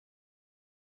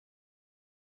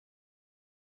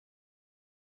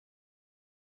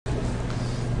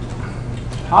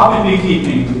Hobby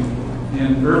beekeeping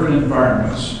in urban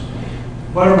environments.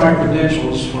 What are my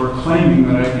credentials for claiming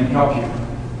that I can help you?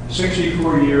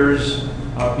 64 years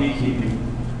of beekeeping.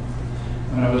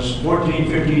 When I was 14,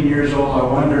 15 years old, I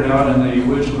wandered out in the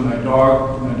woods with my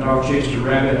dog. My dog chased a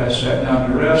rabbit. I sat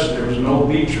down to rest. There was an old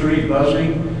bee tree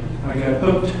buzzing. I got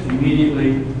hooked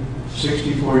immediately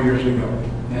 64 years ago.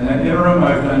 In that interim,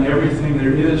 I've done everything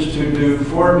there is to do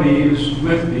for bees,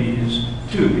 with bees,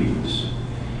 to bees.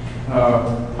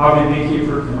 Hobby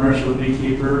beekeeper, commercial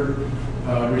beekeeper,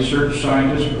 research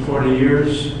scientist for 40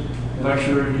 years,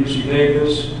 lecturer at UC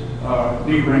Davis,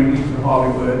 bee wrangling for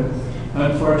Hollywood.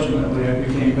 Unfortunately, I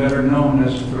became better known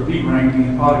for bee wrangling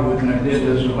in Hollywood than I did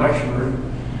as a lecturer.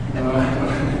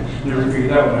 Never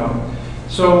figured that one out.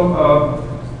 So,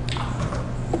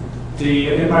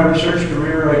 in my research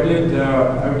career,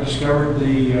 I discovered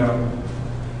the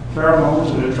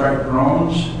pheromones that attract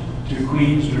drones to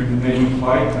queens during the mating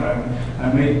flight.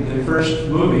 I made the first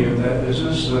movie of that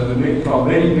business, called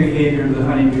Mating Behavior of the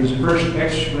Honey Bee. It was the first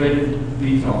X-rated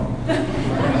bee film.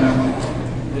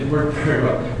 It worked very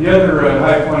well. The other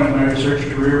high point in my research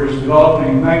career was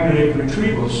developing a magnetic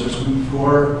retrieval system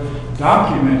for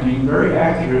documenting very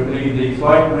accurately the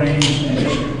flight range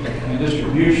and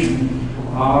distribution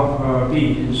of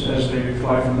bees as they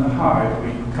fly from the hive.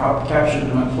 We captured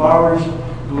them on flowers,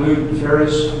 glued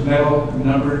ferrous metal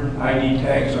numbered ID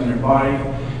tags on their body.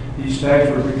 These tags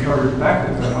were recovered back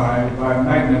at the hive by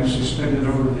magnets suspended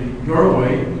over the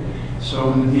doorway.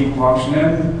 So when the bee walks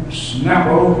in,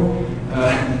 snap-o,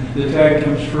 the tag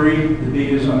comes free, the bee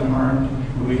is unharmed.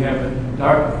 We have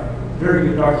a very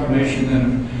good documentation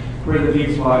then where the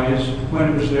bee flies, when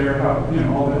it was there, how,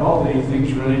 all the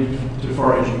things related to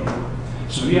foraging.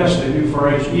 So yes, they do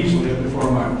forage easily up to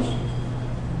 4 miles.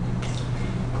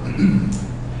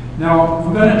 Now,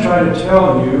 I'm going to try to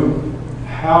tell you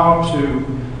how to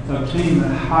obtain the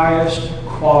highest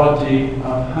quality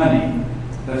of honey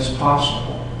that's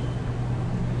possible.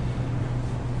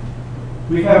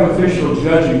 We have official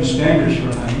judging standards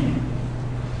for honey.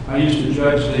 I used to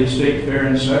judge the state fair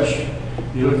and such.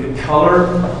 You look at color,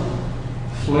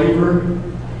 flavor,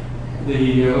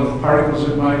 the particles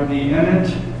that might be in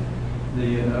it,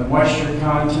 the moisture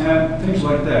content, things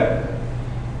like that,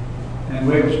 and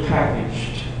the way it was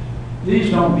packaged.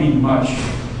 These don't mean much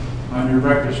on your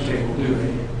breakfast table, do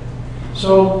they?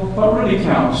 So what really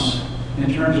counts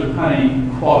in terms of honey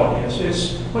quality?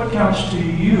 It's what counts to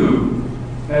you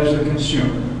as the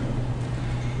consumer.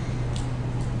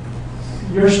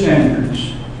 Your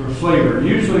standards for flavor.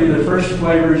 Usually the first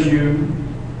flavors you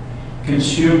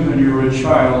consume when you were a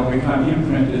child become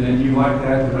imprinted and you like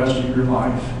that the rest of your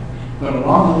life. But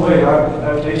along the way,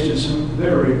 I've tasted some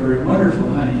very, very wonderful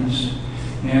honeys.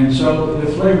 And so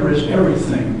the flavor is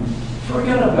everything.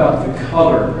 Forget about the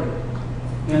color.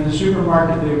 In the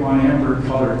supermarket, they want amber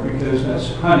color because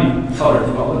that's honey color.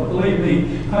 Well, believe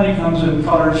me, honey comes in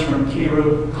colors from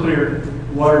clear,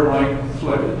 water-like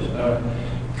fluid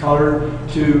color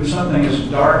to something as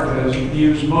dark as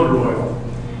used motor oil.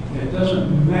 It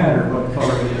doesn't matter what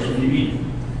color it is when you eat it.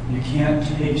 You can't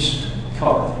taste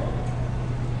color.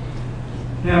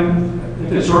 And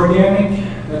if it's organic,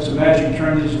 that's a magic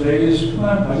term these days.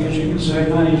 Well, I guess you can say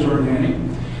honey is organic,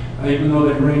 even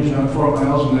though they range on 4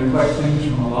 miles and they collect things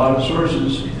from a lot of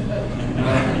sources.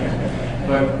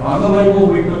 But on the label,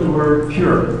 we put the word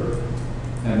pure,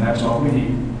 and that's all we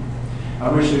need. I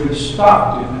wish they would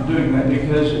stop doing that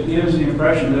because it gives the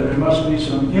impression that there must be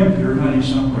some impure honey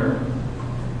somewhere.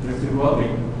 There could well be.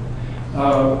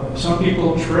 Some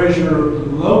people treasure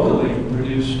locally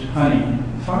produced honey.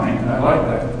 Fine, I like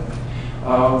that.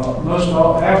 Half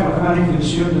of the honey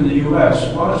consumed in the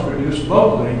U.S. was produced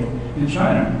locally in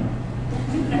China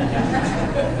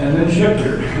and then shipped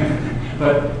here.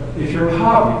 But if you're a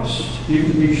hobbyist, you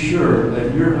can be sure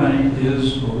that your honey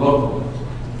is local.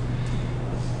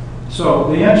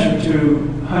 So the answer to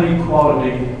honey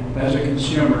quality as a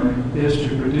consumer is to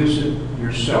produce it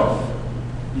yourself.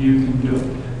 You can do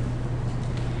it.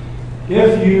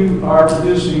 If you are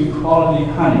producing quality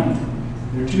honey,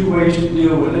 there are 2 ways to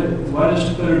deal with it. One is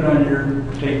to put it on your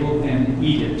table and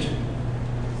eat it.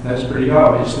 That's pretty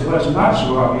obvious. What's not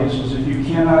so obvious is if you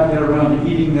cannot get around to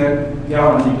eating that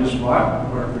gallon you just bought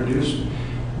or produced,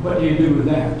 what do you do with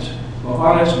that? Well,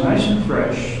 while it's nice and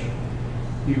fresh,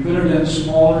 you put it in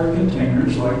smaller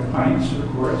containers like pints or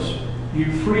quarts.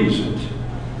 You freeze it.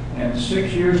 And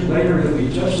 6 years later, it'll be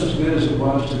just as good as it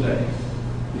was today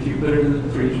if you put it in the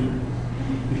freezer.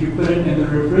 If you put it in the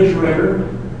refrigerator,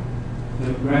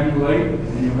 it'll granulate,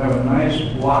 and you'll have a nice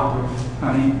block of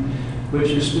honey, which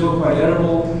is still quite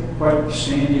edible, quite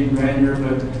sandy and granular,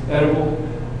 but edible.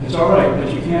 it's all right,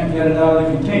 but you can't get it out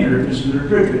of the container if it's in the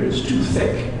refrigerator. It's too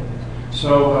thick.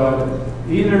 So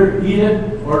either eat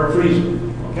it or freeze it,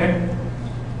 okay?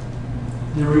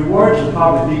 The rewards of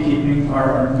hobby beekeeping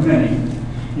are many.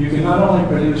 You can not only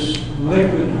produce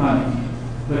liquid honey,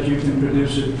 but you can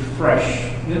produce it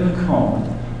fresh in the comb.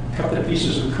 Cut the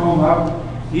pieces of comb up,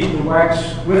 eat the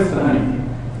wax with the honey.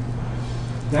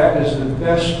 That is the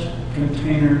best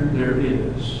container there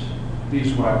is,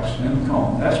 beeswax in the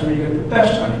comb. That's where you get the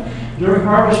best honey. During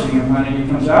harvesting of honey, it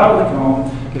comes out of the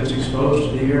comb, gets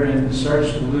exposed to the air, and it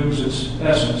starts to lose its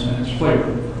essence and its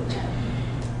flavor.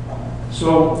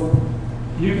 So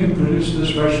you can produce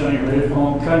this fresh honey right at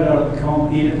home, cut it out of the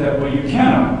comb, eat it that way. You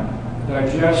cannot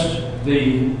digest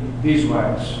the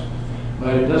beeswax,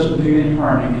 but it doesn't do any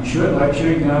harm. You can chew it like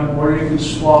chewing gum, or you can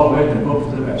swallow it and hope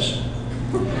for the best.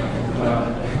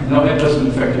 No, it doesn't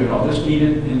affect you at all. Just eat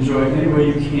it, enjoy it any way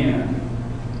you can.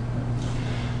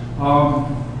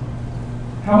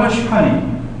 How much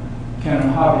honey can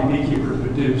a hobby beekeeper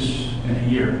produce in a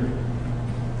year?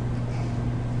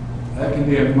 That can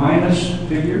be a minus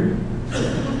figure,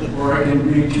 or it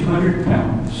can be 200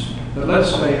 pounds. But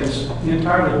let's say it's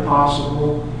entirely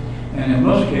possible, and in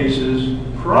most cases,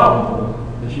 probable,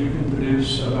 that you can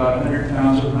produce about 100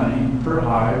 pounds of honey per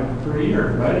hive per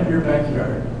year, right in your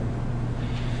backyard.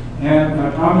 And I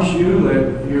promise you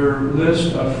that your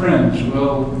list of friends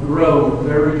will grow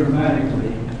very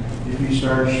dramatically if you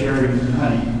start sharing your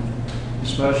honey,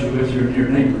 especially with your near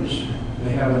neighbors.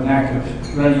 They have a knack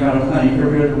of running out of honey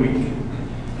every other week,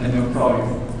 and they'll call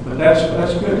you. But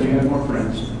that's good, you have more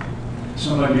friends.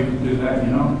 Some of you can do that, you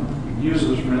know, you can use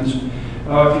those friends.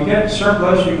 If you get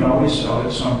surplus, you can always sell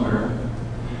it somewhere.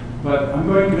 But I'm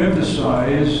going to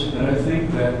emphasize that I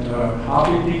think that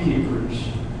hobby beekeepers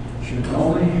should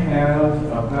only have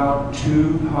about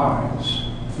 2 hives.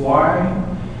 Why?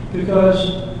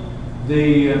 Because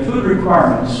the food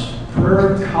requirements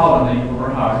per colony or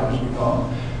hive, as we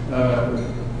call them,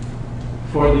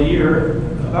 for the year,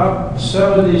 about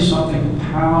 70-something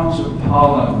pounds of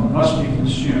pollen must be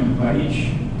consumed by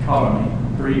each colony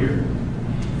per year.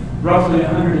 Roughly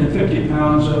 150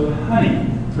 pounds of honey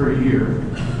per year,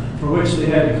 for which they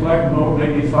had to collect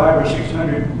maybe 500 or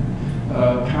 600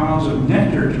 pounds of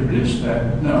nectar to produce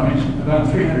that. No, I mean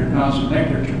about 300 pounds of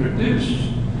nectar to produce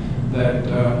that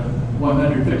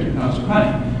 150 pounds of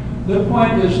honey. The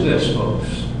point is this,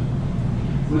 folks.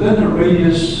 Within the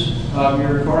radius of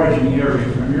your foraging area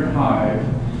from your hive,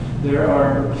 there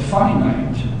are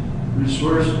finite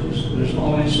resources. There's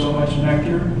only so much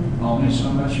nectar, only so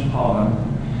much pollen.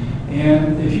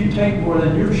 And if you take more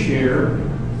than your share,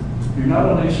 you're not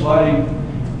only sliding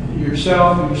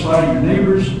yourself, you're sliding your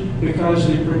neighbors, because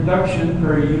the production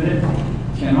per unit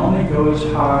can only go as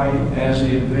high as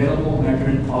the available nectar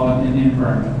and pollen in the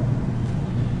environment.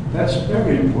 That's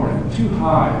very important. 2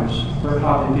 hives per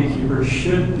hobby beekeeper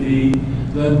should be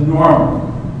the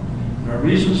normal. There are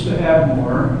reasons to have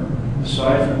more,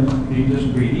 aside from being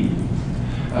just greedy,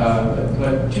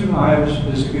 but 2 hives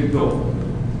is a good goal.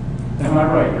 Am I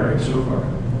right, Eric, so far?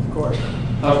 Of course.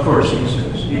 Of course, he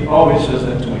says. He always says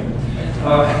that to me.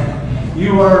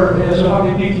 You are, as a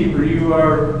hobby beekeeper, you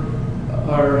are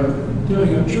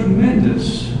doing a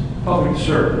tremendous public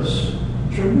service.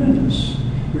 Tremendous.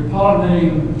 You're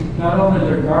pollinating not only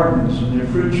their gardens and their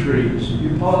fruit trees,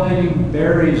 you're pollinating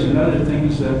berries and other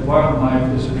things that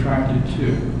wildlife is attracted to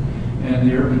in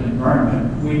the urban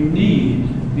environment. We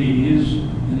need bees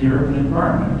in the urban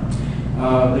environment.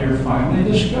 They're finally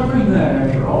discovering that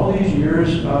after all these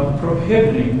years of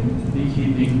prohibiting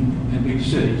beekeeping in big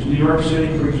cities. New York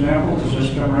City, for example, has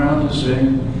just come around to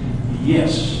saying,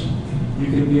 yes, you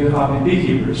can be a hobby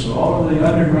beekeeper. So all of the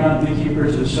underground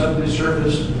beekeepers have suddenly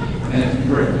surfaced, and it's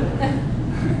great.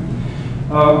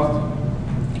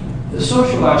 The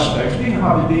social aspects, being a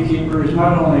hobby beekeeper is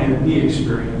not only a bee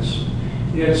experience,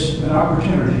 it's an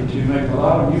opportunity to make a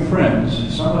lot of new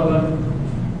friends. Some of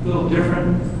them a little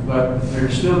different, but they're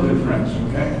still good friends,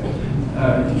 okay?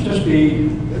 Just be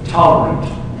tolerant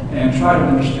and try to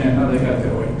understand how they got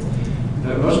that way.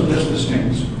 That wasn't just the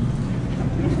stings.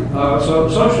 So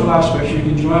social aspects, you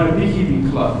can join a beekeeping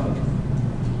club.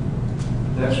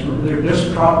 They're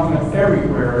just cropping up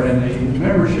everywhere, and the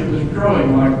membership is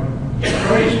growing like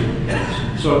crazy.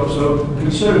 So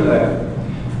consider that.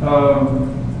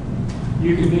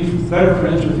 You can be better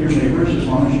friends with your neighbors as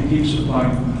long as you keep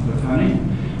supplying with honey.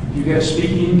 You get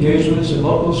speaking engagements at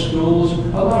local schools,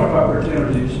 a lot of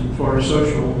opportunities for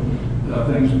social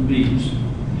things with bees.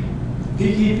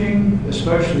 Beekeeping,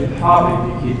 especially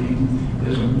hobby beekeeping,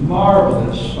 is a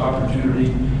marvelous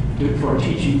opportunity for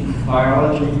teaching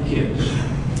biology to kids.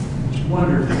 It's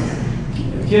wonderful.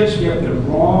 kids get the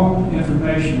wrong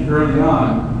information early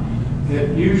on,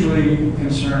 it usually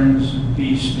concerns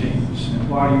bee stings and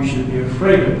why you should be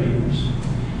afraid of bees.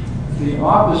 The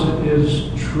opposite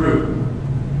is true.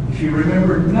 If you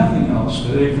remember nothing else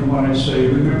today from what I say,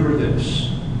 remember this.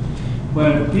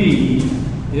 When a bee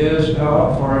is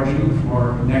out foraging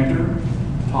for nectar,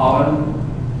 pollen,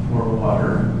 or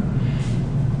water,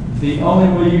 the only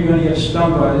way you're going to get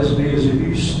stung by this bee is if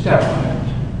you step on it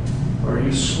or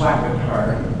you slap it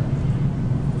hard.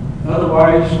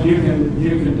 Otherwise, you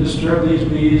can disturb these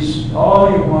bees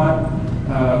all you want.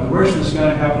 The worst that's going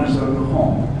to happen is they'll go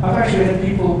home. I've actually had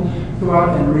people go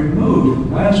out and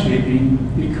remove landscaping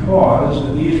because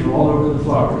the bees are all over the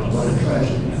flowers. What a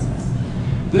tragedy.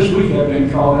 This week I've been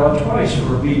called out twice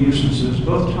for bee nuisances.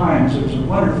 Both times it was a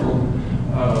wonderful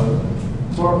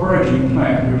foraging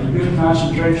plant. There was a good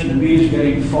concentration of bees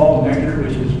getting fall nectar,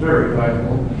 which is very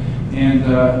valuable, and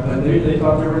but they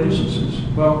thought they were nuisances.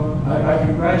 Well, I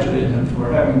congratulate them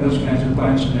for having those kinds of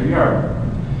plants in their yard.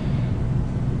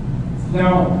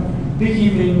 Now,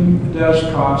 beekeeping does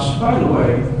cost. By the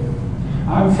way,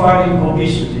 I'm fighting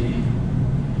obesity,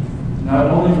 not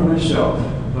only for myself,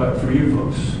 but for you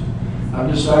folks. I've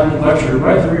decided to lecture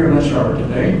right through your lunch hour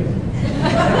today.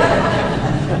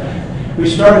 We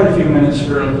started a few minutes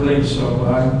early, so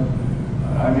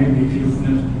I may be a few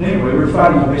minutes. Anyway, we're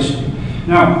fighting obesity.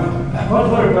 Now,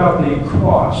 what about the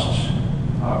costs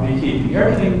of beekeeping?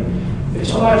 Everything,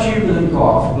 it's a lot cheaper than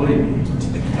golf, believe me.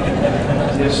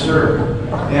 Yes, sir.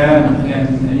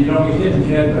 And you don't get hit in the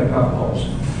head by golf balls.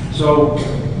 So,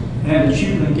 and it's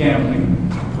cheaper than gambling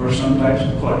for some types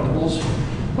of collectibles.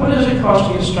 What does it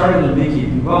cost to get started in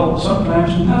beekeeping? Well,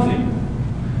 sometimes nothing.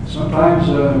 Sometimes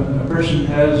a person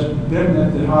has been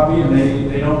at the hobby and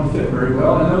they don't fit very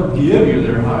well, and they'll give you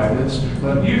their hive.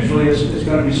 But usually it's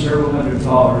going to be several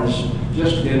 $100s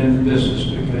just to get into business,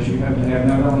 because you have to have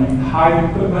not only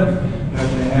hive equipment, you have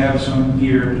to have some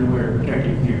gear to wear,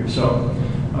 protective gear. So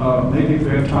maybe if we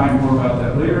have time, more about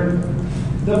that later.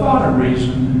 The bottom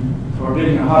reason for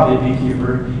being a hobby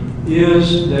beekeeper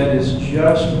is that it's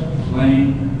just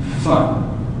plain fun.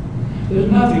 There's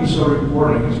nothing so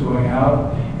rewarding as going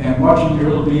out and watching your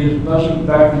little bees buzzing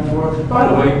back and forth. By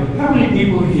the way, how many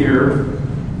people here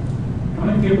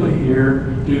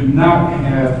do not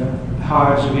have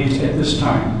hives of bees at this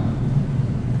time?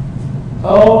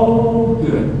 Oh,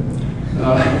 good.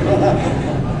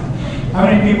 How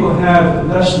many people have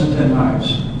less than 10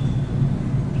 hives?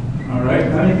 All right.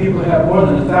 How many people have more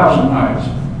than 1,000 hives?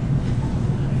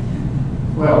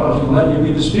 Well, I was going to let you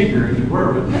be the speaker if you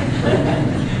were, but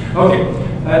okay.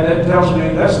 That tells me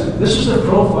this is the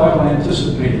profile I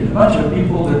anticipated. A bunch of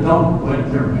people that don't, well,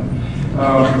 never mind.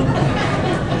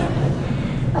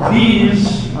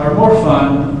 Bees are more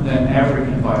fun than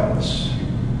African violets.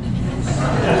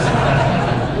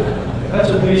 That's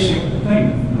a basic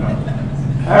thing.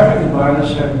 African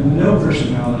violets have no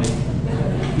personality.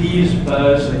 Bees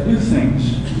buzz, they do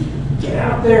things. Get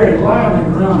out there and lie on the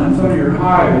ground in front of your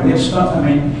hive and get stung,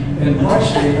 and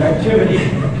watch the activity.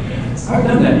 I've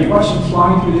done that. You watch them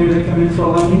flying through there, they come in for a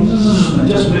landing, and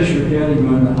just miss your head and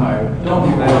go in the hive. Don't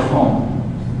do that at home.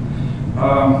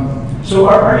 So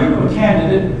are you a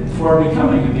candidate for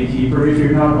becoming a beekeeper if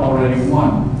you're not already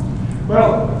one?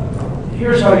 Well,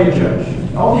 here's how you judge.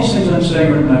 All these things I'm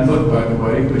saying are in my book, by the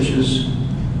way, which is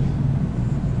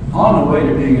on the way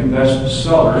to being a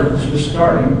bestseller. It's just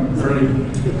starting early.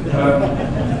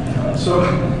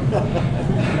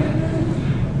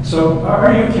 So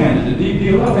are you a candidate? Do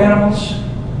you love animals?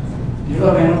 Do you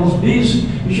love animals? Bees,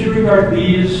 you should regard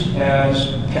bees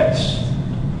as pets.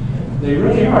 They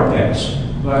really are pets,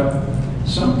 but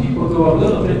some people go a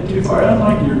little bit too far.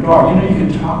 Unlike your dog, you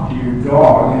can talk to your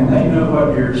dog and they know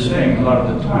what you're saying a lot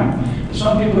of the time. But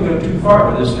some people go too far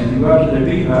with this thing. They go out to their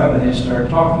beehive and they start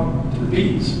talking to the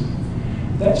bees.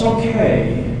 That's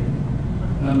okay,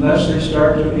 unless they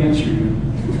start to answer you.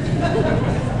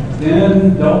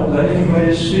 Then don't let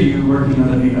anybody see you working on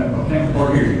the beehive, okay?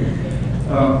 Or hear you.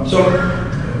 So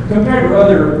compared to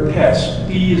other pets,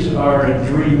 bees are a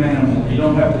dream animal. You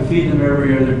don't have to feed them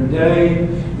every other day.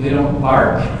 They don't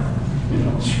bark. They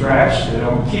don't scratch. They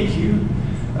don't kick you.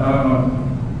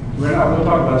 We'll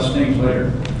talk about stings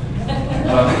later.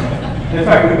 In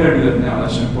fact, we better do that now.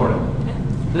 That's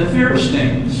important. The fear of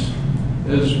stings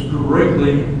is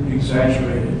greatly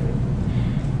exaggerated.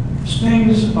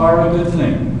 Stings are a good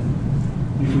thing.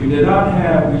 If we did not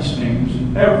have these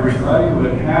stings, everybody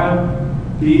would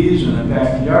have bees in the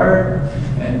backyard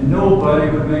and nobody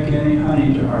would make any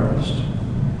honey to harvest.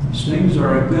 Stings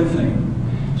are a good thing.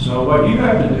 So what you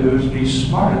have to do is be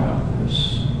smart about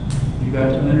this. You've got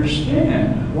to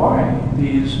understand why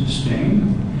bees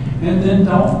sting and then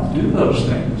don't do those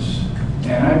things.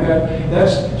 And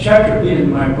that's chapter 8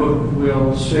 in my book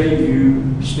will save you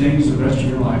stings the rest of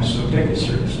your life, so take it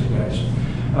seriously, guys.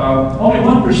 Only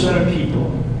 1% of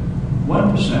people,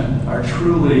 1%, are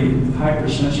truly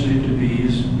hypersensitive to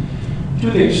bees to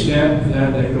the extent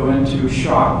that they go into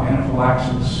shock,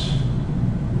 anaphylaxis,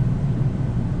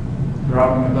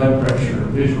 dropping of blood pressure,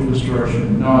 visual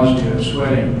distortion, nausea,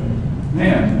 sweating.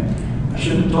 Man, I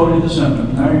shouldn't have told you the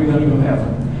symptoms. Now you're going to go have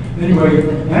them. Anyway,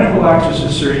 anaphylaxis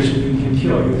is serious. It can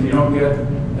kill you if you don't get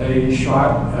a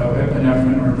shot of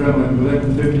epinephrine or adrenaline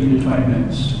within 15 to 20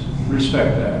 minutes.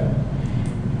 Respect that.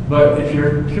 But if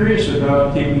you're curious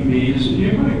about keeping bees,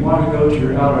 you might want to go to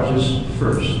your allergist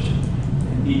first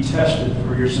and be tested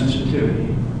for your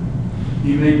sensitivity.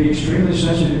 You may be extremely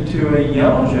sensitive to a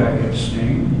yellow jacket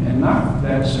sting and not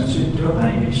that sensitive to a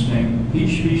honeybee sting.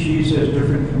 Each species has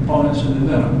different components in the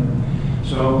venom.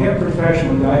 So get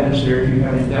professional guidance there if you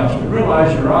have any doubts. But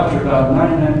realize your odds are about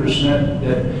 99%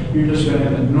 that you're just going to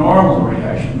have a normal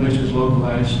reaction, which is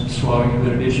localized swelling, a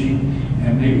bit of itching,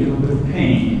 and maybe a little bit of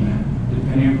pain,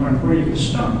 depending upon where you get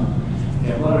stung. You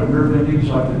have a lot of nerve endings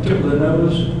like the tip of the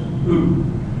nose. Ooh,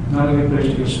 not a good place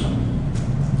to get stung.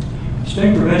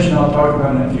 Sting prevention I'll talk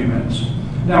about in a few minutes.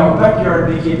 Now, backyard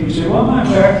beekeeping, you say, well, my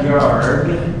backyard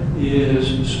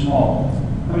is small.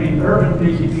 I mean, urban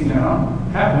beekeeping now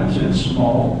happens in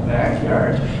small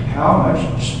backyards. How much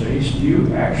space do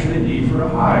you actually need for a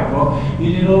hive? Well, you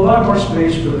need a lot more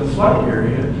space for the flight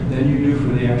area than you do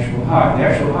for the actual hive. The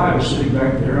actual hive is sitting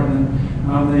back there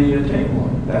on the table.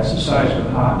 That's the size of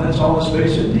the hive. That's all the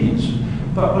space it needs.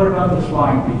 But what about the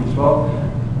flying bees? Well,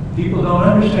 people don't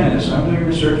understand this. I'm doing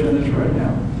research on this right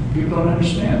now. People don't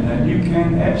understand that you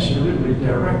can absolutely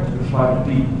direct the flight of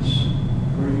bees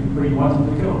where you want them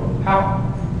to go. How?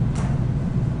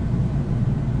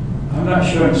 I'm not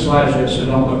showing slides yet, so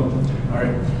don't look. All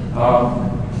right.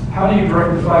 How do you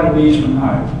direct the flight of bees from the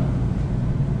hive?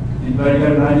 Anybody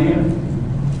got an idea?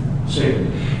 Say it.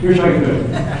 Here's how you do it.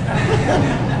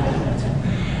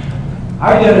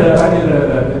 I did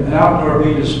an outdoor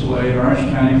bee display at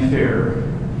Orange County Fair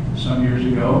some years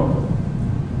ago.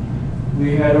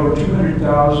 We had over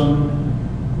 200,000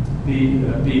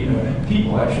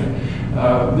 people actually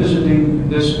visiting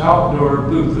this outdoor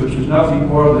booth, which was nothing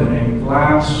more than a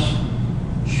glass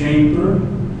chamber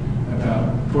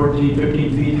about 14,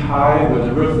 15 feet high with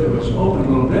a roof that was open a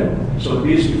little bit so the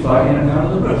bees could fly in and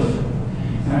out of the roof.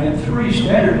 And I had 3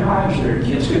 standard hives there.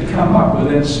 Kids could come up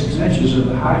within 6 inches of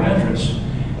the hive entrance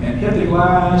and hit the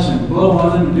glass and blow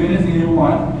on them and do anything they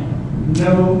want.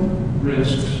 No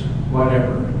risks,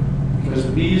 whatever. Because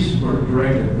the bees were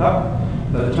directed up.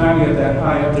 By the time you get that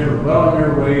high up, they were well on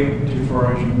their way to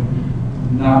foraging,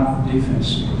 not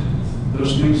defensive.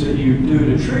 Those things that you do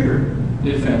to trigger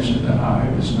defense in the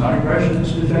hive, it's not aggression,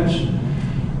 it's defense.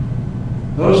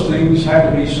 Those things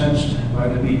have to be sensed by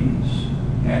the bees.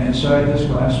 And inside this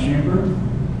glass chamber,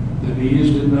 the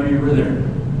bees didn't know you were there.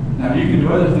 Now, you can do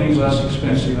other things less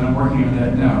expensive, and I'm working on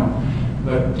that now.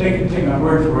 But take my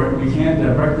word for it, we can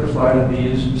direct the flight of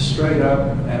bees straight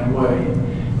up and away.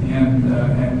 And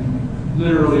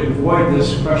literally avoid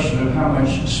this question of how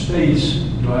much space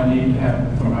do I need to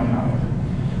have for my hive.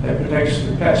 That protects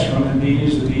the pets from the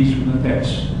bees from the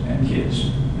pets, and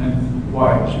kids, and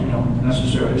wives who don't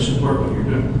necessarily support what you're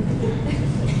doing.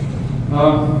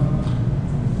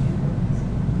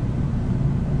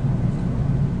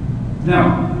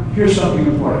 Now, here's something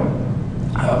important.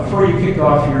 Before you kick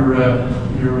off your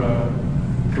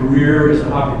career as a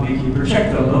hobby beekeeper,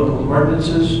 check the local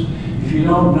ordinances. If you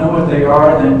don't know what they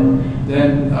are, then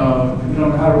you don't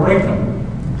know how to break them.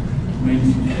 I mean,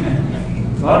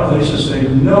 a lot of places say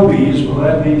no bees. Well,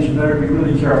 that means you better be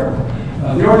really careful.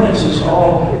 The ordinances,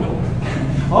 all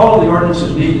of the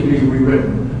ordinances need to be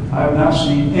rewritten. I have not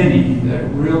seen any that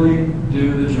really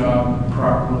do the job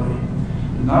properly.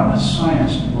 Not enough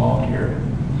science involved here.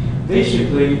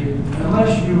 Basically,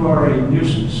 unless you are a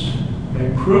nuisance,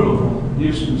 a provable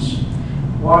nuisance,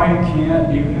 why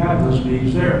can't you have those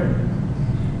bees there?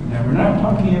 Now, we're not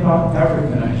talking about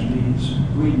Africanized bees.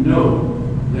 We know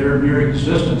their mere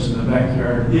existence in the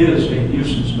backyard is a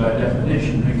nuisance by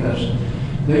definition because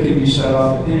they can be set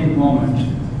off at any moment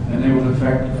and they will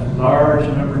affect a large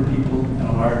number of people in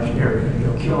a large area.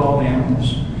 They'll kill all the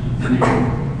animals in the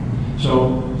area.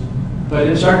 So, but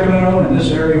in Sacramento, in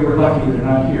this area, we're lucky they're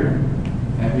not here.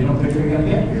 And we don't think they're going to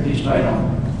get here, at least I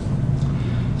don't.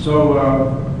 So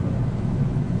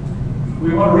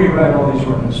we want to rewrite all these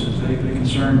ordinances. They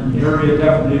concern area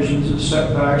definitions, the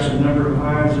setbacks, the number of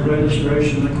hives, the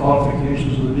registration, the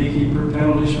qualifications of the beekeeper,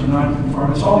 penalties for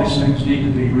nonconformance. All these things need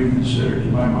to be reconsidered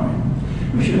in my mind.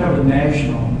 We should have a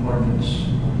national ordinance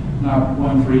not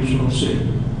one for each little city.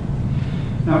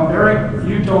 Now, Eric,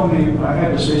 you told me I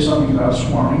had to say something about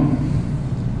swarming.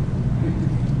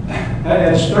 That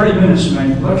adds 30 minutes to my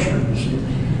lecture, you see.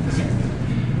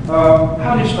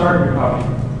 How do you start your hobby?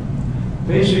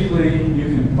 Basically, you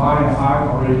can buy a hive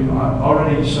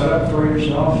already set up for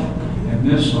yourself and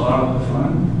miss a lot of the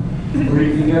fun. Or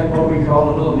you can get what we call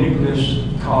a little nucleus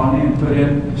colony and put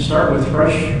in, start with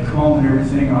fresh comb and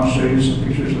everything. I'll show you some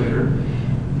pictures later.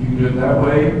 You can do it that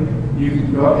way. You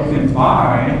can go out, you can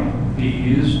buy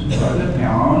bees by the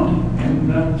pound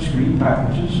in screen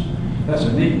packages. That's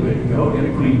a neat way to go, get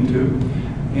a queen too.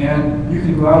 And you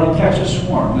can go out and catch a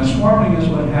swarm. Now, swarming is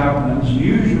what happens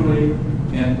usually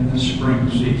in the spring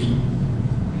season.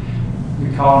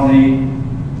 The colony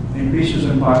increases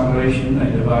in population,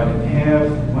 they divide in half,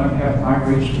 one half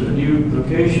migrates to a new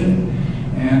location,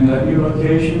 and that new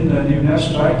location, the new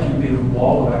nest site can be the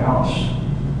wall of a house,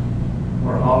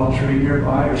 or a olive tree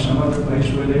nearby, or some other place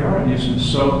where they are in nuisance.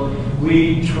 So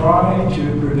we try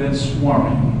to prevent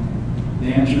swarming.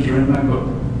 The answers are in my book.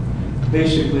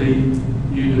 Basically,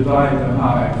 you divide the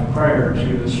hive prior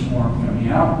to the swarm coming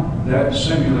out. That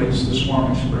simulates the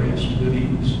swarm experience to the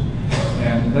bees.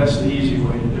 And that's the easy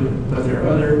way to do it. But there are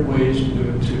other ways to do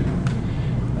it too.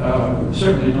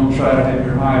 Certainly don't try to have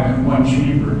your hive in one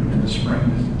chamber in the spring.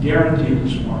 It's guaranteed to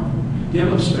swarm. Give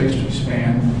them space to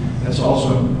expand. That's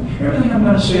also, everything I'm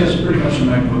going to say is pretty much in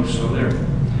my book, so there.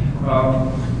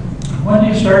 When do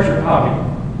you start your hobby?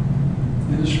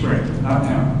 In the spring, not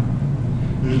now.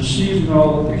 There's a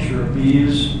seasonal picture of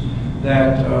bees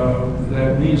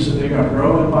that means that they're going to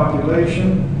grow in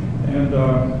population, and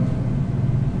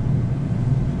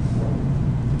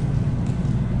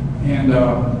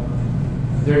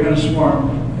they're going to swarm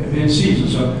in season.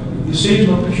 So the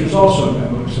seasonal picture is also in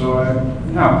that book. So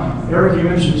now, Eric,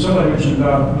 somebody mentioned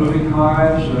about moving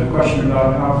hives, a question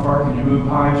about how far can you move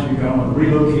hives. You can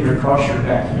relocate across your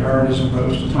backyard as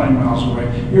opposed to 20 miles away.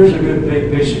 Here's a good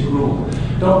basic rule.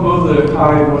 Don't move the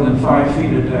hive more than 5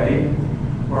 feet a day,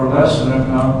 or less than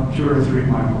about 2 or 3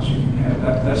 miles. You can have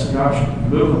that. That's the option.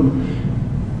 Move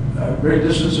them a great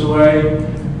distance away,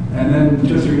 and then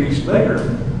 2 or 3 weeks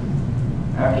later,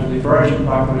 after the foraging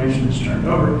population is turned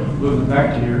over, move them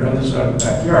back to your other side of the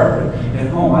backyard. But at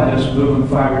home, I just move them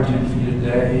 5 or 10 feet a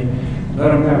day,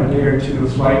 let them have a day or two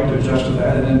of flight to adjust to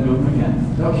that, and then move them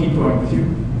again. They'll keep going with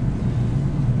you.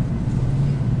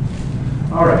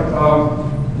 All right.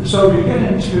 So you get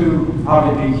into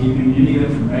hobby beekeeping, you need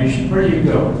information. Where do you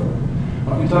go? I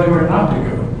can tell you where not to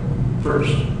go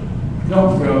first.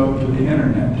 Don't go to the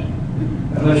internet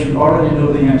unless you already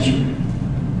know the answer.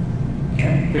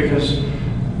 Okay? Because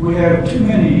we have too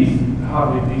many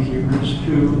hobby beekeepers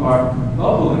who are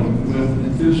bubbling with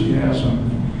enthusiasm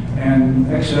and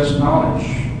excess knowledge,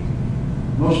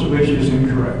 most of which is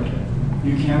incorrect.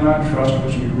 You cannot trust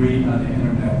what you read on the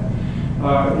internet.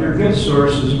 Your good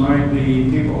sources might be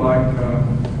people like,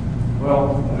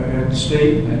 at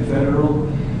state and federal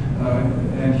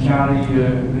and county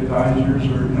advisors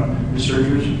or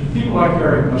researchers. People like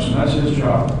Eric Musson, that's his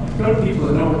job. Go to people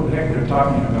that know what the heck they're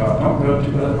talking about. Don't go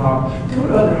to other hobbies. Go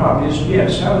to other hobbies.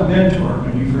 Yes, have a mentor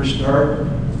when you first start.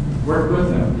 Work with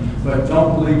them, but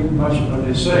don't believe much of what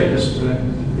they say. Just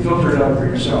filter it out for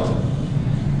yourself.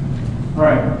 All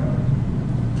right.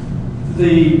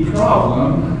 The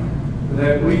problem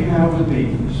that we have with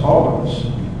bees, all of us,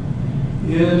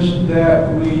 is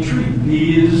that we treat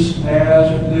bees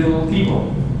as little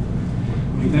people.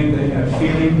 We think they have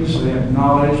feelings, they have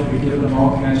knowledge, we give them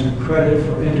all kinds of credit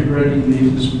for integrating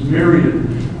this myriad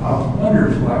of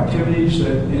wonderful activities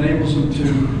that enables them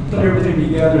to put everything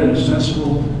together in a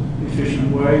sensible,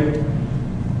 efficient way.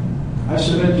 I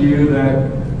submit to you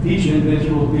that each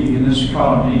individual bee in this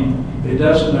colony, it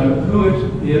doesn't know who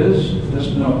it is, it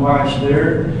doesn't know why it's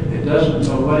there, it doesn't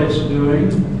know what it's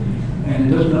doing, and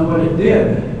it doesn't know what it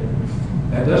did.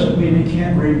 That doesn't mean it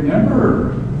can't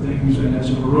remember things, and it's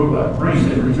a robot brain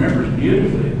that remembers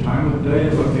beautifully time of day,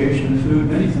 location, food,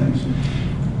 many things.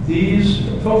 These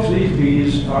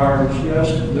bees are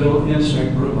just little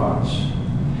insect robots.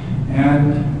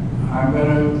 And I'm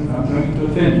going to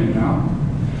offend you now.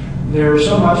 They're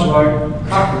so much like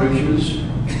cockroaches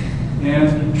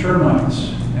and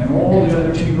termites and all the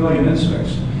other 2 million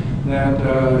insects that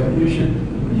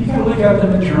you got to look at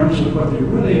them in terms of what they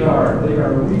really are. They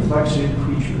are reflexive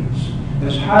creatures.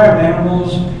 As higher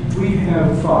animals, we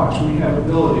have thoughts, we have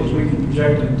abilities, we can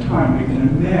project in time, we can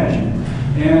imagine,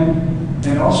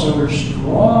 and also we're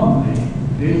strongly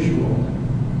visual.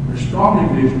 We're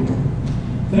strongly visual.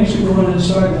 Things that go on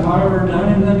inside the hive are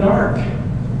done in the dark.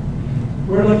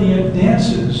 We're looking at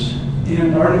dances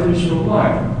in artificial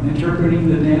light, interpreting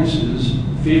the dances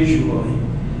visually.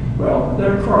 Well,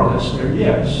 they're correlates, they're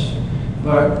yes,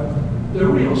 but the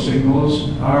real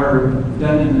signals are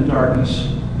done in the darkness,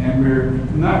 and we're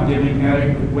not giving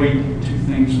adequate weight to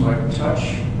things like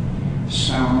touch,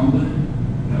 sound,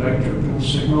 electrical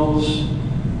signals.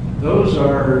 Those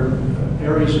are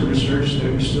areas of research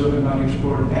that we still have not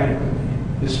explored adequately.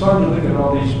 It's fun to look at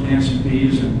all these fancy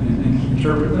bees and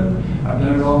interpret them. I've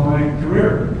done it all my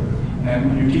career.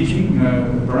 And when you're teaching,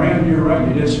 Brian, you're right,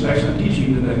 you did some excellent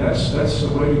teaching today. That's the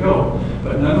way to go.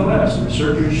 But nonetheless, the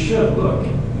researchers should look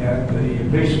at the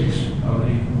basics of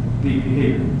the bee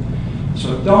behavior.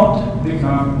 So don't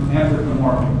become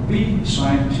anthropomorphic. Be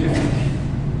scientific.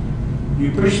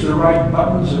 You push the right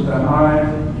buttons at the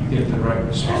hive, you get the right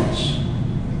response.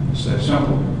 It's that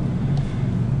simple.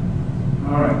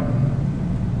 All right.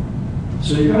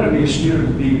 So you've got to be a student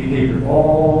of bee behavior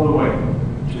all the way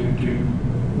to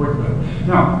work with it.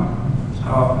 Now, I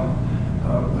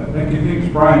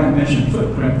think Brian had mentioned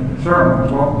footprint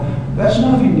pheromones. Well, that's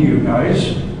nothing new,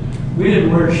 guys. We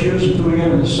didn't wear shoes until we got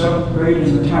in the 7th grade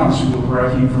in the town school where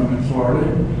I came from in Florida,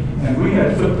 and we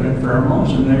had footprint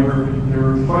pheromones, and they were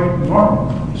quite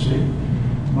normal. You see,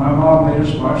 my mom made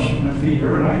us wash my feet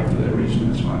every night for that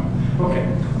reason. That's fine. Okay.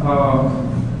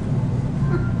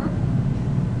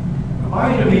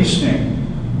 Why do bees sting?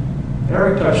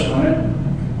 Eric touched on it.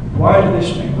 Why do they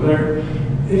sting? Well,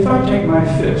 if I take my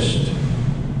fist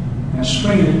and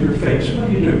swing it at your face, what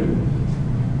do?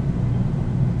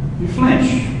 You flinch.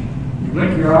 You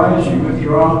blink your eyes, you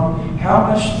withdraw.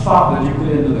 How much thought did you put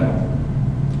into that?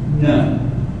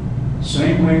 None.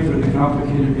 Same way for the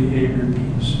complicated behavior of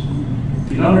bees.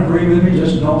 If you don't agree with me,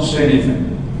 just don't say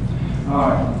anything. All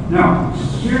right. Now,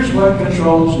 here's what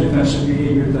controls defensive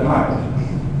behavior at the hive.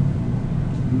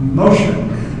 Motion,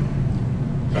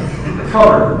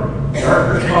 color,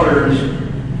 darker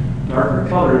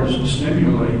colors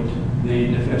stimulate the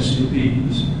defensive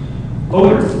bees.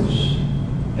 Odors,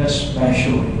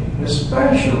 especially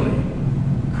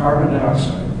carbon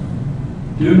dioxide.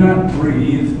 Do not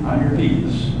breathe on your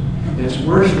bees. It's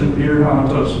worse than beer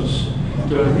halitosis.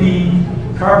 To a bee,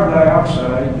 carbon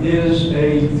dioxide is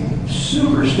a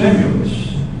super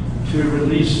stimulus to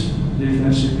release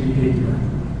defensive behavior.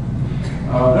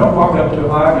 Don't walk up to a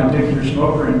hive and take your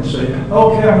smoker and say,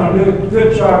 okay, I'm going to do a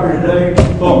good job here today.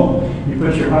 Boom. You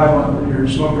put your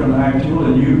smoker on the hive tool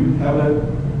and you have a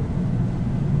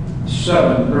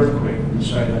sudden earthquake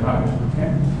inside the hive.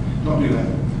 Okay? Don't do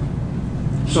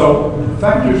that. So the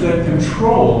factors that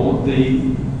control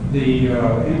the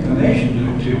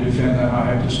inclination to defend the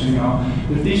hive, to sting out,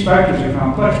 these factors are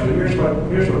complex, but here's what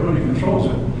really controls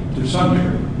it to some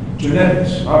degree.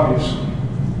 Genetics, obviously.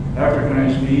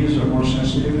 Africanized bees are more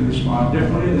sensitive and respond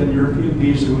differently than European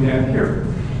bees that we have here.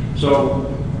 So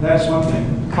that's one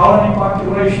thing. Colony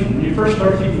population. When you first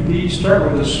start keeping bees,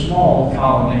 start with a small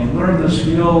colony. Learn the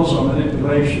skills of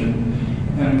manipulation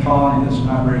in a colony that's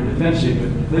not very defensive.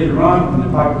 But later on, when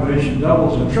the population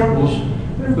doubles and triples,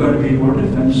 they're going to be more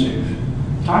defensive.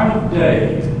 Time of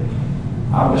day.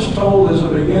 I was told as a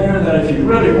beginner that if you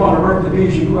really want to work the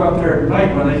bees, you go out there at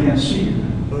night when they can't see you.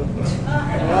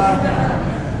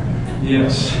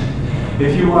 Yes.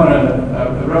 If you want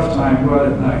a rough time, go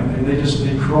out at night.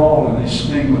 They crawl and they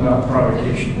sting without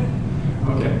provocation.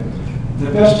 Okay.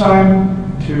 The best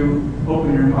time to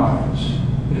open your hives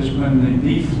is when the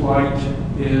bee flight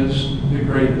is the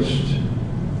greatest.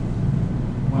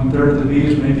 1/3 of the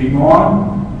bees may be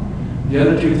gone. The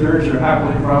other 2/3 are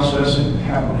happily processing.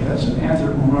 Happily. That's an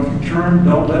anthropomorphic term.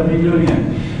 Don't let me do it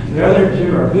again. The other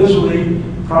 2 are busily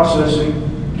processing,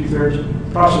 2/3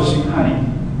 processing honey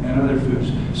and other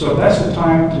foods. So that's the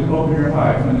time to open your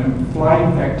hive when the flight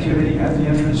activity at the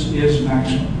entrance is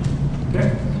maximum.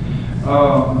 Okay?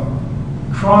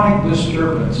 Chronic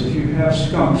disturbance. If you have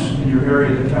skunks in your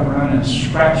area that come around and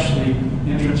scratch the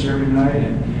entrance every night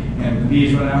and the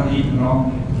bees run out and eat and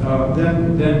all,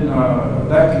 then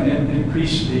that can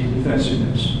increase the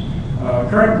defensiveness.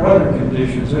 Current weather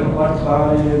conditions. They don't like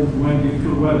cloudy and windy,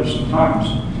 cool weather sometimes.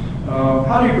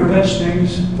 How do you prevent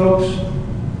stings, folks?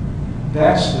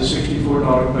 That's the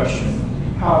 $64 question.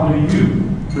 How do you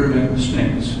prevent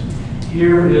stings?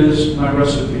 Here is my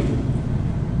recipe.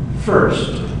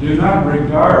 First, do not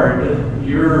regard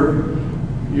your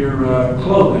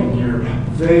clothing, your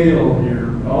veil,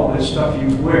 all this stuff you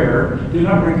wear, do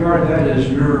not regard that as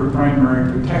your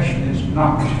primary protection. It's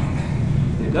not.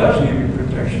 It does give you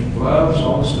protection, gloves,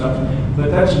 all this stuff,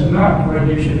 but that's not what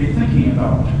you should be thinking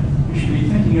about. You should be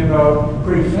thinking about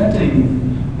preventing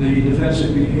the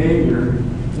defensive behavior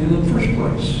in the first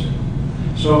place.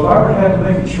 So if I were to have to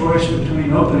make a choice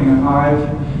between opening a hive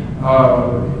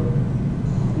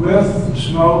with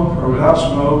smoke or without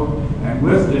smoke, and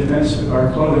with defensive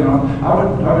or clothing on.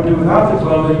 I would do without the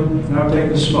clothing, and I would take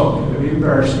the smoke. It would be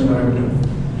embarrassing, but I would do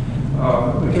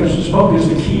it. Because the smoke is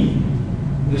the key.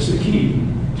 It's the key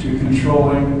to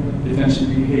controlling defensive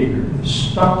behavior.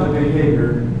 Stop the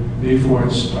behavior before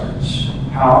it starts.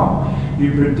 How?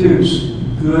 You produce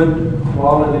good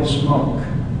quality smoke.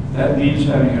 That means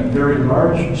having a very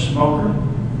large smoker.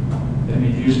 That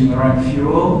means using the right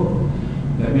fuel.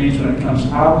 That means when it comes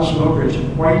out of the smoker, it's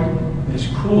white, it's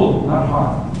cool, not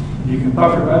hot. You can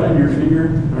puff it right in your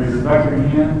finger or your back of your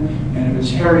hand, and if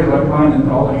it's hairy like mine, then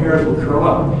all the hairs will curl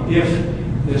up if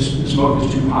the smoke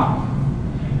is too hot.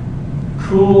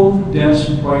 Cool, dense,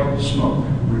 white smoke.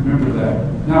 Remember that.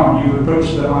 Now, you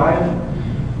approach the hive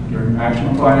during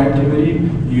maximum flight activity,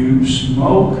 you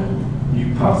smoke,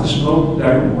 you puff the smoke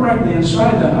directly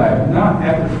inside the hive, not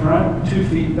at the front, 2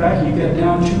 feet back. You get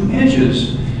down 2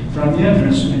 inches from the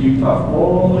entrance, and you puff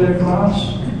all the way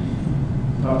across,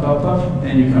 puff, puff, puff,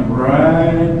 and you come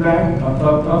right back, puff,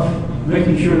 puff, puff,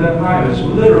 making sure that hive is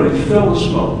literally filled with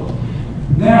smoke.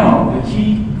 Now, the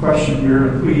key question here,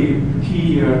 the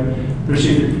key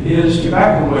procedure is to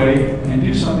back away and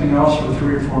do something else for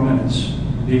 3 or 4 minutes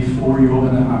before you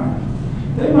open the hive.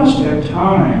 They must have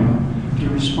time to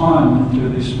respond to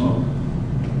the smoke.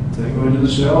 They go into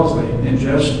the cells, they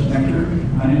ingest nectar,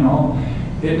 honey and all.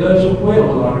 It does a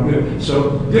whale a lot of good.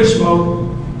 So good smoke,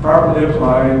 properly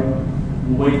applied,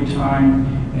 wait time,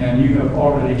 and you have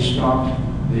already stopped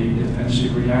the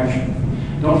defensive reaction.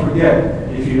 Don't forget,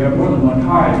 if you have more than one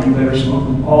hive, you better smoke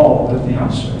them all at the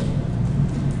outset.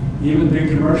 Even big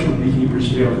commercial beekeepers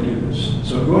fail to do this.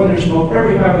 So go in there, smoke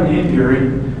every hive in the apiary,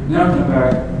 now come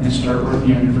back and start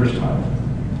working on your first hive.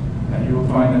 And you will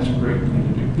find that's a great thing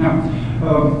to do. Now,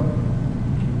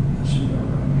 let's see.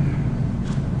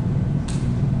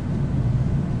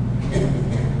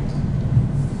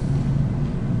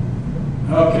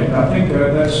 Okay, I think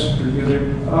that's pretty good there.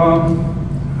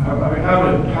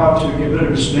 How to get rid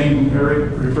of a sting,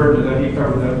 Eric referred to that, he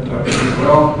covered that pretty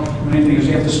well. Main thing is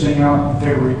you have to sting out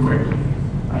very quickly.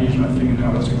 I use my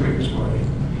fingernail, that's the quickest way.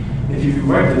 If you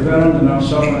wipe the venom and not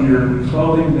stuff on your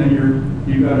clothing, then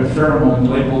you've got a pheromone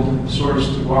labeled source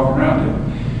to walk around in.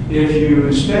 If you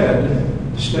instead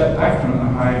step back from the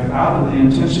hive, out of the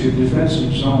intensive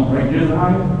defensive zone right near the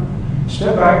hive,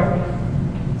 step back,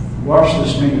 wash the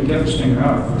stinger, get the stinger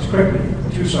out as quickly,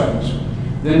 2 seconds.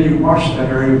 Then you wash that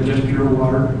area with just pure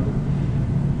water.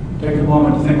 Take a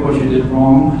moment to think what you did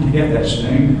wrong to get that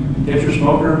sting. Get your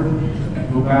smoker and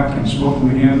go back and smoke them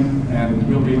again, and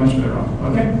you'll be much better off.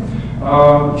 Okay?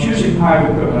 Choosing hive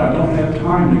equipment. I don't have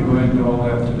time to go into all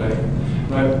that today.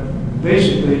 But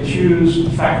basically, choose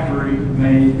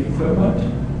factory-made equipment.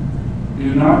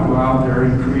 Do not go out there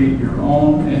and create your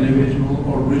own individual,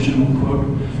 original quote,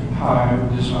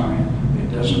 hive design. It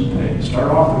doesn't pay.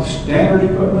 Start off with standard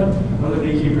equipment. Other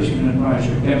beekeepers can advise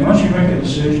you. And once you make a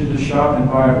decision to shop and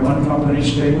buy one company,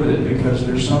 stay with it, because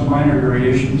there's some minor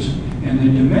variations in the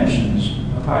dimensions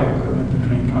of hive equipment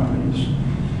between companies.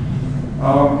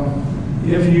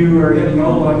 If you are getting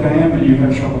old like I am and you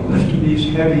have trouble lifting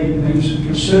these heavy things,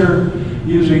 consider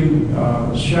using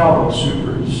shallow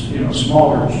supers,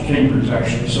 smaller chambers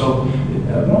actually. So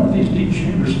one of these deep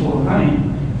chambers full of honey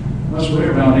must weigh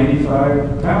around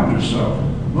 85 pounds or so.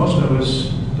 Most of us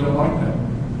don't like that.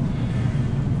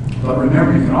 But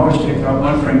remember, you can always take out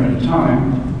one frame at a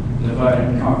time, divide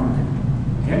and conquer.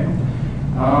 Okay?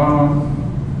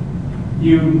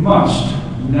 You must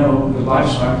know the life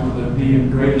cycle of the bee in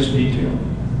greatest detail.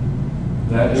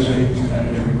 That is a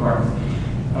requirement.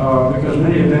 Because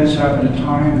many events happen in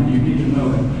time, and you need to know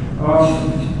them.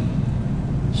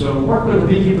 So work with a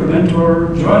beekeeper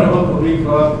mentor, join a local bee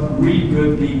club, read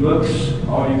good bee books,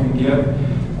 all you can get.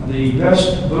 The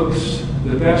best books,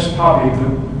 the best hobby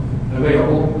book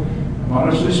available,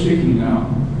 honestly speaking now,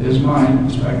 is mine.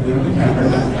 It's back there on the camera.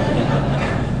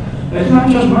 It's not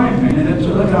just my opinion. It's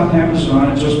a look on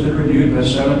Amazon. It's just been reviewed by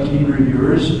 17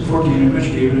 reviewers, 14 of which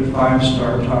gave it a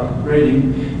 5-star top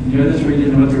rating, and the other 3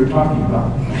 didn't know what they were talking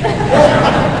about.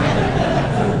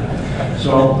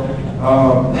 So,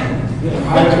 I'm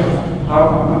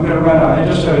going to run out. I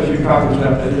just have a few copies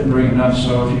left. I didn't bring enough.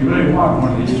 So if you really want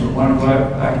one of these or want to go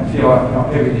back and feel out how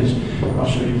heavy it is, I'll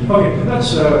show you. Okay,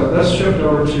 let's shift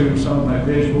over to some of my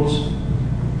visuals.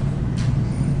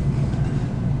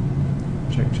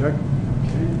 Check.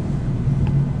 Okay.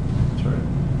 Sorry.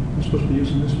 I'm supposed to be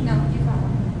using this one? No, you got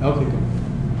one. Okay, good.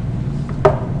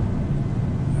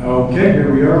 Okay,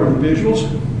 here we are with the visuals.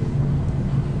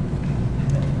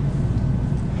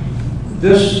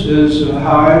 This is a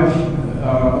hive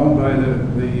owned by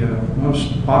the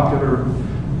most popular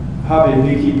hobby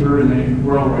beekeeper in the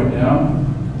world right now.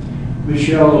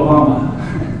 Michelle Obama.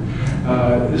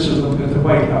 This is at the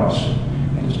White House.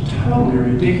 And it's totally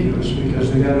ridiculous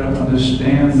because they got it up on this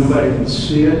stand. Nobody can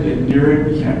see it, get near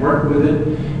it, you can't work with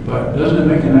it. But doesn't it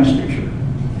make a nice picture?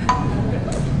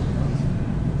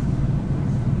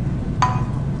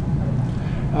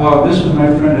 This is my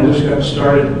friend. I just got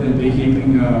started in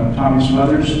beekeeping, Tommy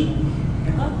Smothers.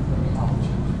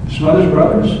 Smothers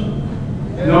Brothers?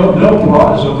 No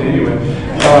applause. Okay, anyway.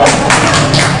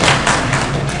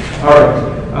 All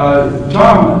right.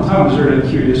 Tom was really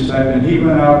curious type, and he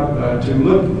went out to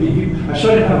look. I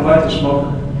showed him how to light the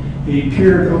smoker. He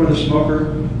peered over the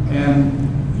smoker,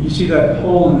 and you see that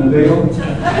hole in the veil?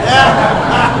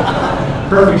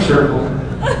 Perfect circle.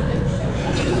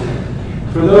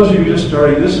 For those of you just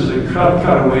starting, this is a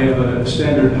cutaway of a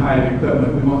standard hive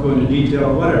equipment. We won't go into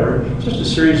detail, whatever. It's just a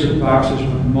series of boxes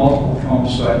with multiple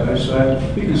combs side by side.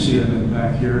 You can see them in the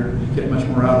back here. Get much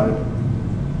more out of it.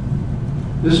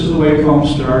 This is the way combs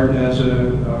start, as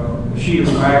a sheet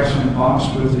of wax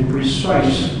embossed with the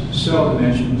precise cell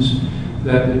dimensions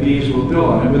that the bees will build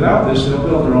on it. Without this, they'll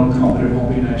build their own comb, but it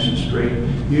won't be nice and straight.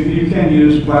 You can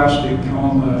use plastic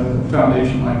comb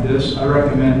foundation like this. I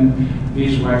recommend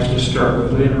beeswax to start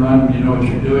with. Later on, when you know what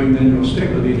you're doing, then you'll stick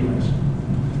with beeswax.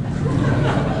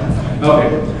 Okay,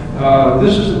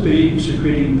 this is the bee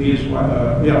secreting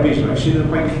beeswax. See the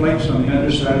white flakes on the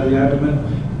underside of the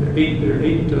abdomen? There are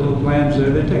eight little glands there.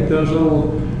 They take those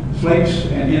little flakes,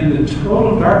 and in the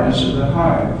total darkness of the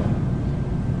hive,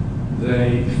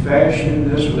 they fashion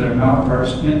this with their mouth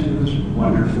parts into this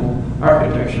wonderful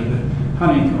architecture, the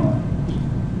honeycomb.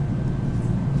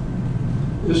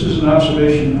 This is an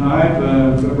observation hive.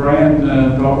 Brian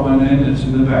brought one in. It's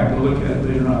in the back. We'll look at it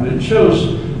later on. But it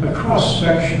shows a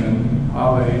cross-section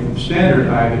of a standard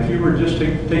hive. If you were just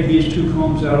to take these two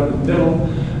combs out of the middle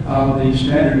of the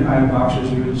standard hive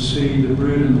boxes, you would see the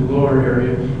brood in the lower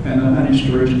area and the honey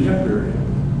storage in the upper area.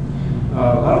 A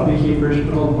lot of beekeepers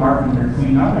put a little mark on their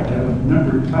queen. I like to have a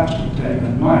numbered plastic tag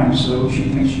on mine so she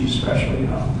thinks she's special, you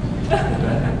know.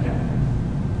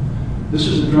 This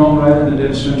is a drone right in the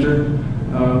dead center.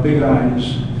 Big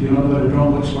eyes. If you don't know what a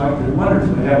drone looks like, they're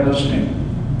wonderful. They have no sting.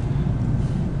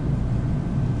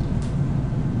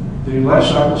 The life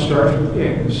cycle starts with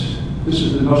eggs. This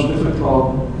is the most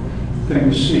difficult thing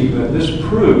to see, but this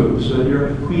proves that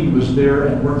your queen was there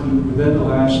and working within the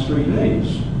last 3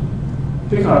 days.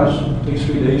 Because it takes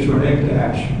 3 days for an egg to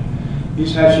hatch.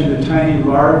 He's hatching the tiny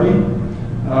larvae.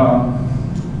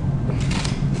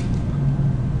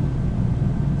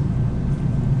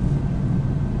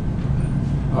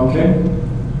 Okay,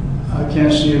 I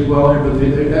can't see it well here, but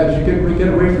as we get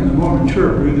away from the more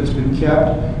mature brood that's been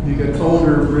kept, you get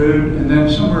older brood, and then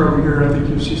somewhere over here, I think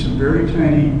you'll see some very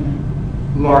tiny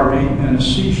larvae and a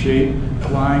C shape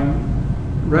lying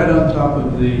right on top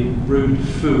of the brood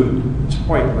food. It's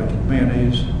white like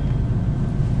mayonnaise.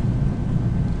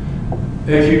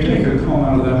 If you take a comb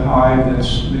out of the hive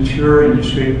that's mature and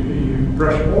you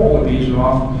brush all the bees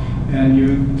off, and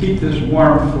you keep this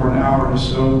warm for an hour or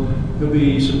so, you'll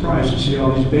be surprised to see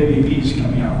all these baby bees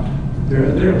coming out.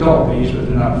 They're adult bees, but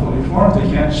they're not fully formed. They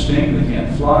can't sting, they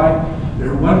can't fly.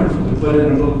 They're wonderful to put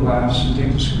in a little glass and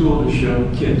take to school to show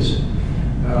kids.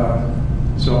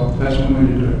 So that's one way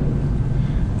to do it.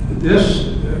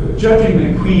 This,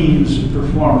 judging the queen's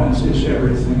performance is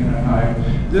everything in a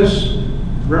hive. This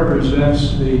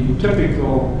represents the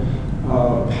typical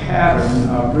pattern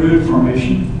of brood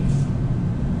formation.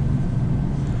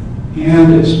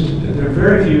 And there are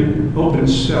very few open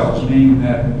cells, meaning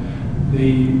that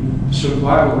the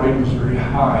survival rate was very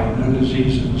high, no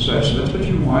diseases and such. So that's what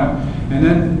you want. And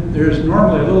then there's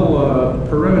normally a little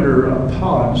perimeter of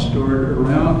pollen stored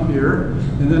around here.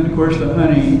 And then, of course, the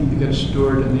honey gets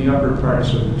stored in the upper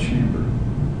parts of the chamber.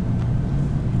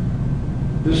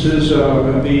 This is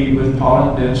a bee with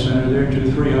pollen dead center there, 2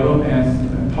 or 3 of them,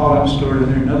 and pollen stored in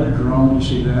there. Another drone, you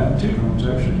see that, 2 drones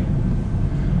actually.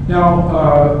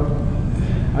 Now,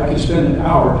 I could spend an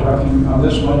hour talking on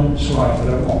this one slide,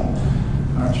 but I won't.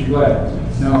 Aren't you glad?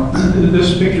 Now,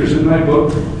 this picture is in my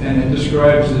book, and it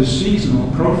describes the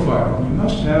seasonal profile. You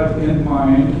must have in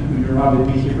mind, when you're a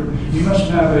hobby beekeeper, you must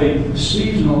have a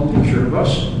seasonal picture of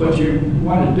what you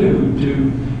want to do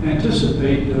to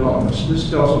anticipate developments. This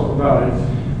tells all about it.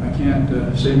 I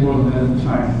can't say more than that in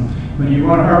time. When you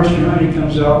want to harvest your honey, it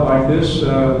comes out like this.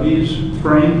 These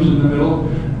frames in the middle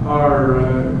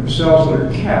are cells that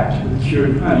are capped with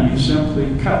cured honey. You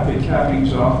simply cut the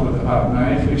cappings off with a hot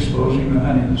knife, exposing the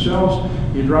honey in the cells.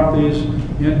 You drop these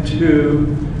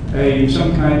into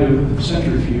some kind of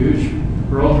centrifuge,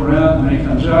 rolls around, honey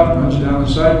comes out, runs down the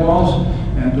sidewalls,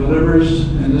 and delivers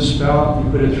in this spout.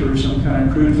 You put it through some kind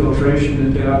of crude filtration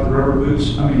to get out the rubber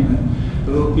boots,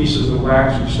 the little pieces of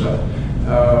wax and stuff.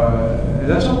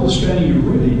 That's all the spinning you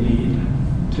really need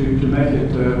to make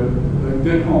it a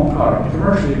good home product.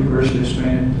 Commercially, of course, they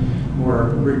spin it more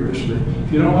rigorously.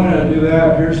 If you don't want to do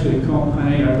that, here's the comb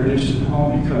honey I produced at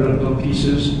home. You cut it up little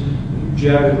pieces,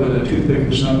 jab it with a toothpick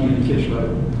or something in the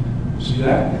kitchen. See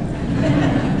that?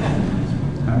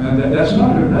 That's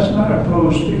not a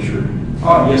posed picture.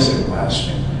 Oh, yes, it was.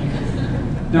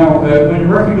 Now, when you're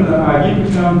working with an eye, you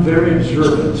become very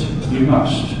observant. You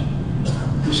must.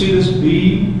 You see this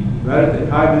bee right at the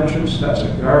hive entrance? That's a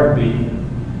guard bee.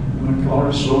 You want to call her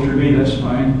a soldier bee, that's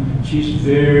fine. She's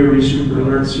very super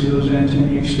alert. See those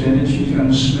antennae extended? She's going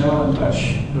to smell and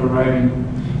touch the arriving.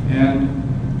 And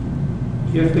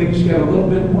if things get a little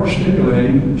bit more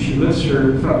stimulating, she lifts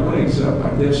her front legs up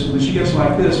like this. And when she gets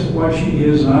like this, boy, she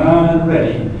is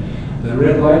unready. The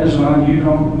red light is on. You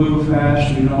don't move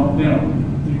fast. You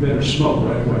better smoke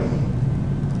right away.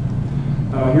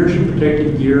 Here's your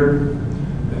protective gear.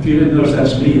 If you didn't notice,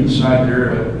 that's me inside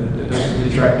there. It doesn't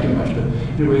detract too much. But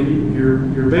anyway,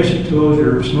 your basic tools,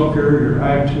 your smoker, your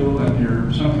hive tool, and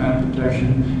your some kind of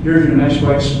protection. Here's your nice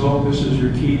white smoke. This is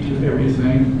your key to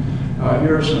everything.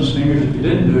 Here are some stingers. If you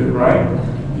didn't do it right,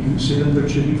 you can see them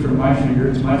protruding from my finger.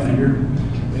 It's my finger.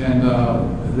 And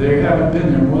they haven't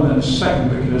been there more than a second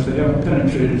because they haven't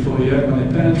penetrated fully yet. When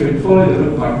they penetrate fully, they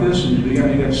look like this, and you begin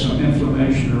to get some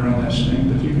inflammation around that sting,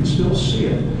 but you can still see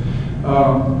it.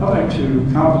 I'd like to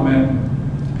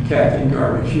compliment Kathy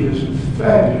Garvey. She is a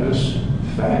fabulous,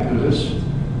 fabulous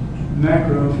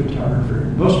macro photographer.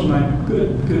 Most of my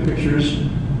good pictures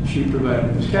she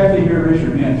provided. Is Kathy here? Raise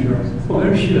your hand if you are. Oh,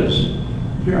 there she is.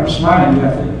 Here, I'm smiling,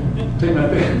 Kathy. Take my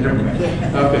picture. Never mind.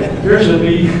 Okay, here's a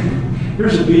bee.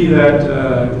 Here's a bee that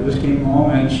just came home,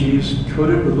 and she's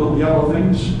coated with little yellow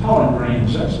things, pollen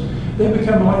grains. They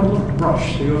become like a little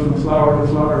brush. They go from flower to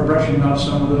flower, brushing out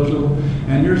some of those little.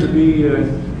 And here's a bee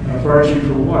foraging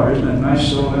for water. Isn't that nice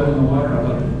silhouette in the water? I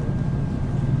love it.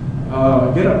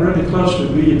 Get up really close to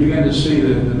the bee, you begin to see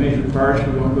the major parts.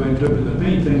 We won't go into it, but the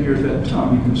main thing here is that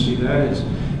tongue. You can see that.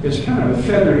 It's kind of a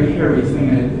feathery, hairy thing,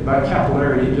 and by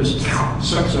capillarity, it just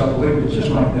sucks up liquid just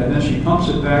like that. And then she pumps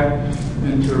it back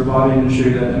into her body, and I'll show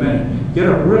you that in a minute. Get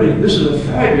up really, this is a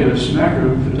fabulous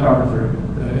macro photographer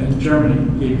in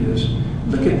Germany gave me this.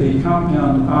 Look at the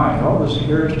compound eye, all this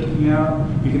hair sticking out.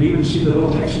 You can even see the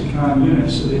little hexagon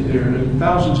units. There are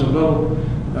thousands of little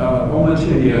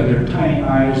ommatidia. They're tiny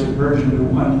eyes that merge into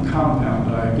one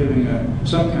compound eye, giving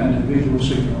some kind of visual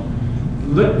signal.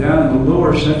 Look down in the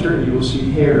lower center, you will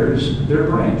see hairs. They're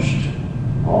branched.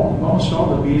 Almost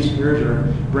all the bees' hairs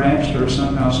are branched or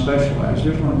somehow specialized.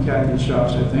 Here's one of Kathy's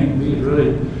shots, I think. Bee is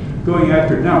really going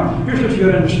after it. Now, here's what you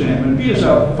got to understand. When a bee is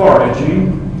out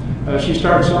foraging, she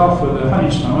starts off with a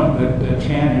honey stomach, that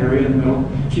tan area in the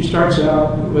middle. She starts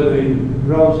out with a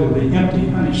relatively empty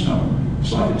honey stomach.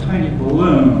 It's like a tiny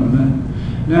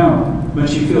balloon. Now, when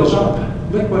she fills up,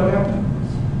 look what happened.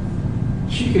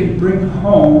 She can bring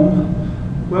home,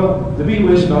 well, the bee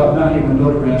weighs about 91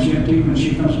 milligrams empty. When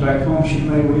she comes back home, she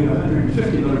may weigh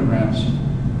 150 milligrams.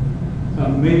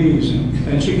 Amazing.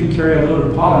 And she can carry a load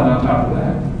of pollen on top of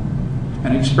that.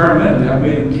 And experimentally, I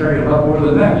made them carry a lot more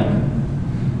than that.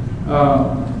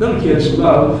 Little kids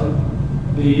love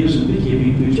bees and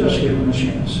beekeeping. You just give them a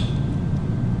chance.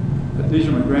 These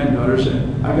are my granddaughters,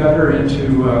 and I got her into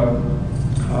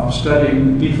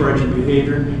studying bee foraging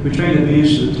behavior. We trained the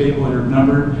bees to the table at her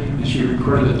number, and she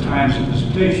recorded the times of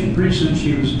visitation. Pretty soon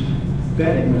she was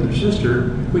betting with her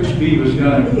sister which bee was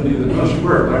going to do the most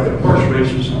work, like a horse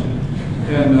race or something.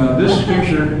 And this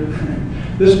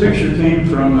picture came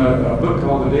from a book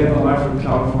called The Day in the Life of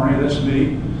California. That's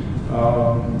me.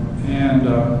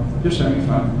 Just having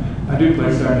fun. I do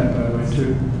play clarinet, by the way,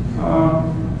 too.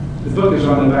 The book is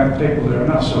on the back table there. I'm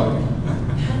not selling.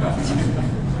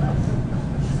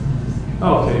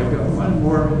 Okay, I've got one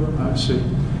more. Let's see.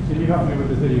 Can you help me with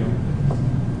the video?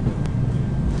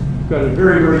 I've got a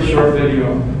very, very short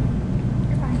video.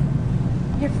 You're fine.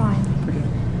 You're fine. Okay.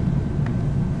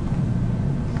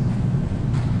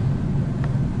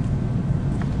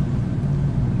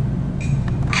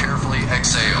 Carefully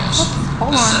exhales.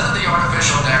 Hold The on. scent of the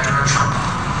artificial nectar attracts.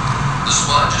 The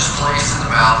sponge is placed in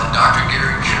the mouth and Dr.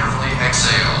 Gary carefully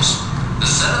exhales. The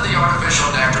scent of the artificial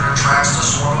nectar attracts the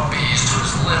swarm of bees to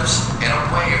his lips and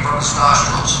away from his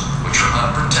nostrils, which are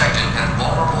unprotected and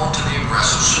vulnerable to the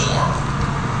aggressive swarm.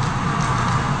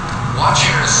 Watch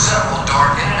here as several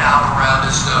dart in and out around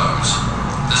his nose.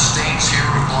 The stings here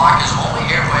would block his only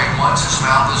airway once his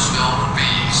mouth is filled with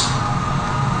bees.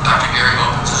 Dr. Gary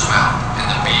opens his mouth and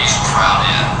the bees crowd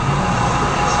in.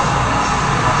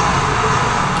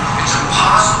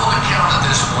 Impossible to count at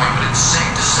this point, but it's safe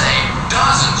to say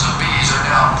dozens of bees are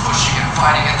now pushing and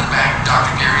fighting at the back of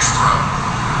Dr. Gary's throat.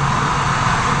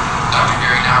 Dr.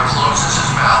 Gary now closes his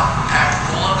mouth, packed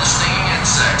full of the stinging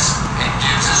insects, and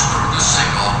gives his crew the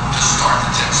signal to start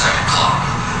the 10-second clock.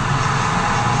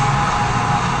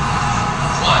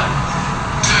 1,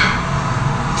 2,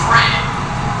 3,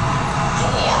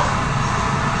 4,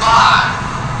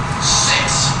 5,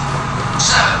 6,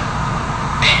 7,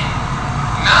 8,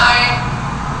 9,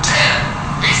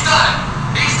 10. He's done it.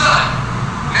 He's done it.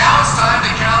 Now it's time to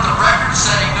count the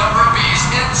record-setting number of bees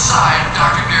inside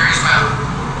Dr. Gary's mouth.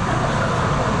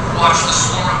 Watch the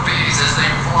swarm of bees as they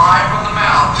fly from the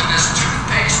mouth to this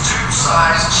toothpaste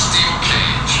tube-sized steel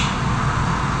cage.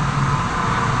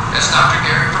 As Dr.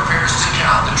 Gary prepares to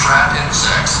count the trapped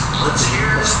insects, let's hear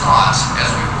his thoughts as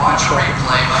we watch a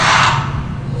replay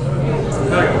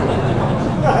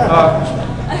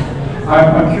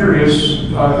I'm curious.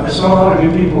 I saw a lot of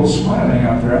you people smiling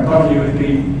out there. I thought you would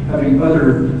be having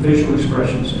other facial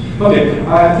expressions. Okay,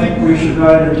 I think we should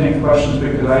not entertain questions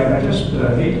because I just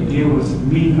hate to deal with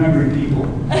mean, hungry people.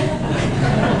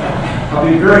 I'll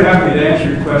be very happy to answer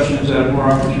your questions at a more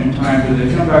opportune time. Do they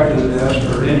come back to the desk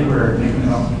or anywhere?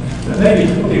 But maybe,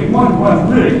 okay, one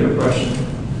really good question.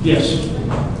 Yes.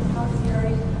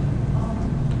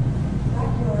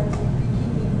 Backyards and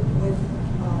beekeeping with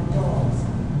dogs.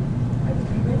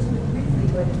 You mentioned it briefly,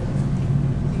 but it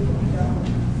can be done.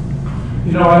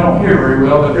 You know, I don't hear very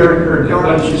well, but Eric heard that.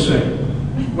 What did you say?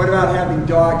 What about having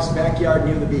dogs backyard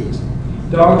near the bees?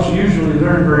 Dogs usually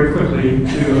learn very quickly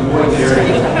to avoid the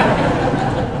area.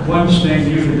 One sting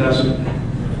usually doesn't,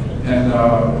 and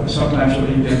sometimes you'll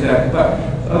even get that. But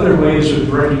other ways of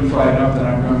breaking flight up that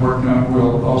I'm going to work on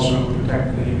will also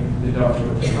protect the dog.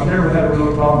 I've never had a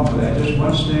real problem with that. Just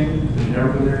one sting, they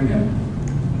never go there again.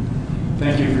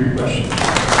 Thank you for your question.